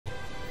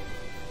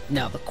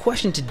Now the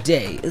question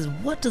today is,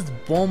 what does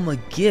Bulma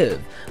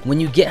give when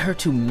you get her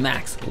to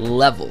max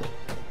level?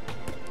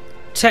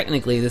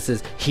 Technically this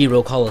is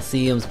Hero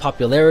Colosseum's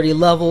popularity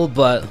level,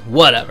 but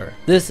whatever.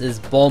 This is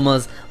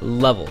Bulma's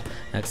level.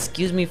 Now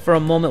excuse me for a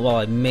moment while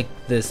I make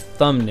this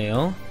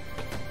thumbnail.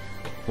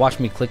 Watch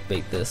me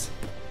clickbait this.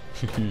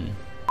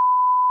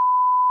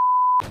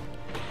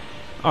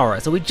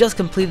 Alright, so we just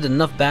completed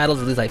enough battles,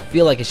 at least I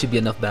feel like it should be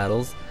enough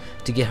battles,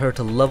 to get her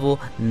to level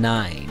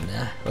 9.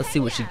 Let's see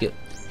what she get.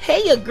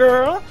 Hey ya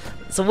girl!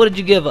 So what did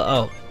you give?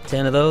 Oh,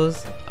 10 of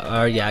those?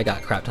 Yeah, I got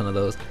a crap ton of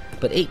those.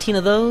 But 18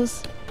 of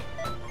those?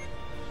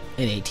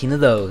 And 18 of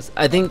those.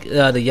 I think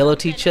the yellow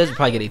teachers you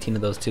probably get 18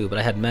 of those too, but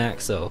I had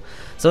max, so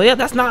yeah,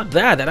 that's not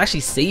bad. That actually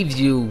saves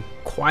you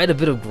quite a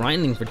bit of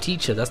grinding for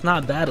teacher. That's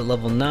not bad at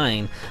level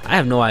 9. I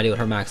have no idea what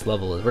her max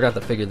level is. We're gonna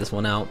have to figure this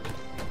one out.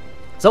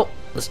 So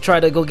let's try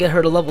to go get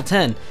her to level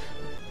 10.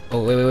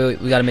 Oh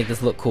wait, we gotta make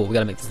this look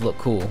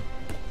cool.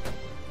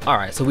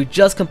 Alright, so we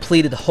just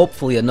completed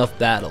hopefully enough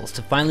battles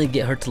to finally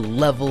get her to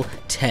level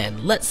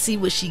 10. Let's see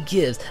what she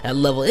gives at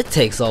level. It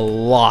takes a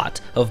lot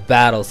of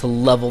battles to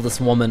level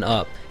this woman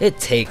up. It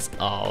takes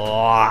a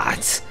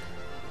lot.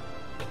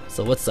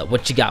 So what's up?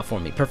 What you got for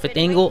me? Perfect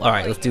angle?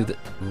 Alright, let's do the.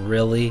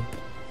 Really?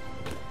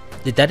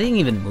 Did that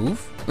even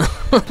move?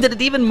 Did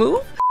it even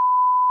move?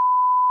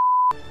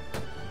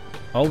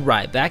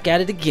 Alright, back at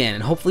it again,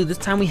 and hopefully this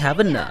time we have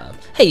enough.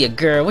 Hey ya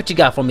girl, what you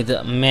got for me?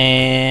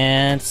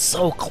 Man,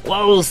 so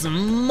close,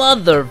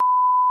 mother.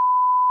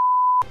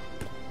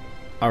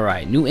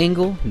 Alright, new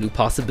angle, new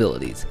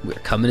possibilities. We're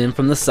coming in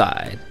from the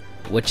side.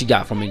 What you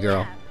got for me,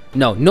 girl?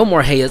 No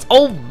more hayas.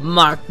 Oh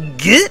my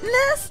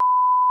goodness!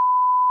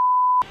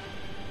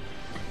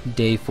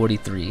 Day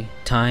 43,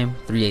 time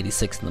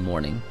 3:86 in the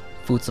morning.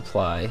 Food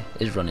supply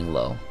is running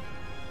low.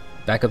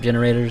 Backup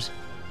generators,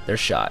 they're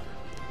shot.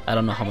 I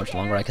don't know how much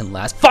longer I can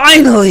last.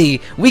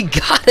 Finally! We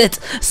got it!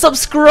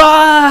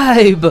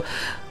 Subscribe!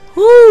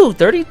 Woo!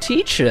 30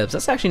 T-chips.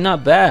 That's actually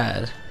not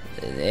bad.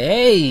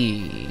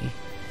 Hey!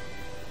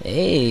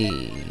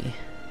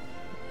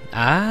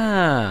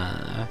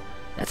 Ah!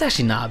 That's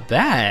actually not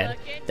bad.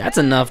 That's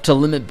enough to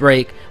limit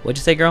break. What'd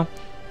you say, girl?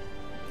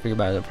 Figure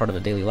about it, part of a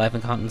daily life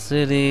in Cotton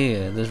City.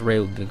 This ray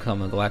will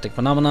become a galactic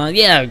phenomenon.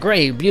 Yeah,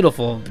 great,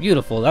 beautiful.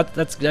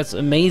 That's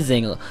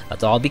amazing.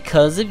 That's all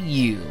because of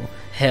you.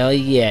 Hell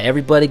yeah!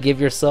 Everybody, give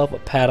yourself a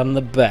pat on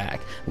the back.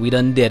 We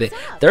done did it.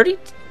 30.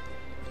 What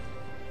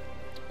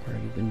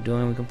have you been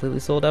doing? We completely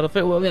sold out of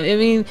it. Well, I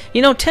mean,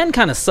 you know, 10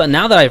 kind of sucks.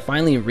 Now that I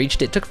finally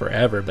reached it, it took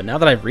forever. But now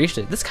that I've reached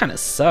it, this kind of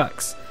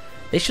sucks.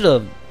 They should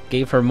have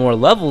gave her more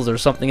levels or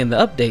something in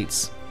the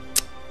updates.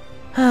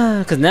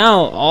 Because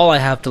now all I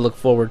have to look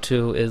forward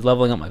to is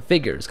leveling up my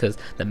figures, because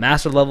the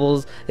master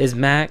levels is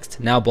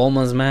maxed, now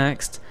Bulma's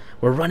maxed.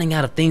 We're running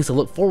out of things to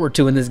look forward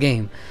to in this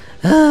game.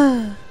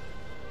 So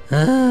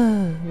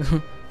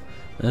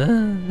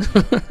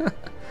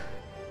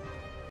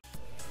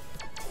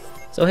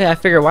hey, I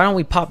figure why don't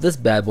we pop this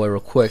bad boy real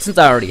quick. Since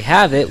I already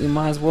have it, we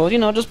might as well, you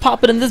know, just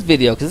pop it in this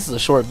video, because this is a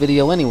short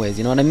video anyways,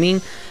 you know what I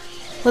mean?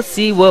 Let's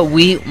see what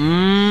we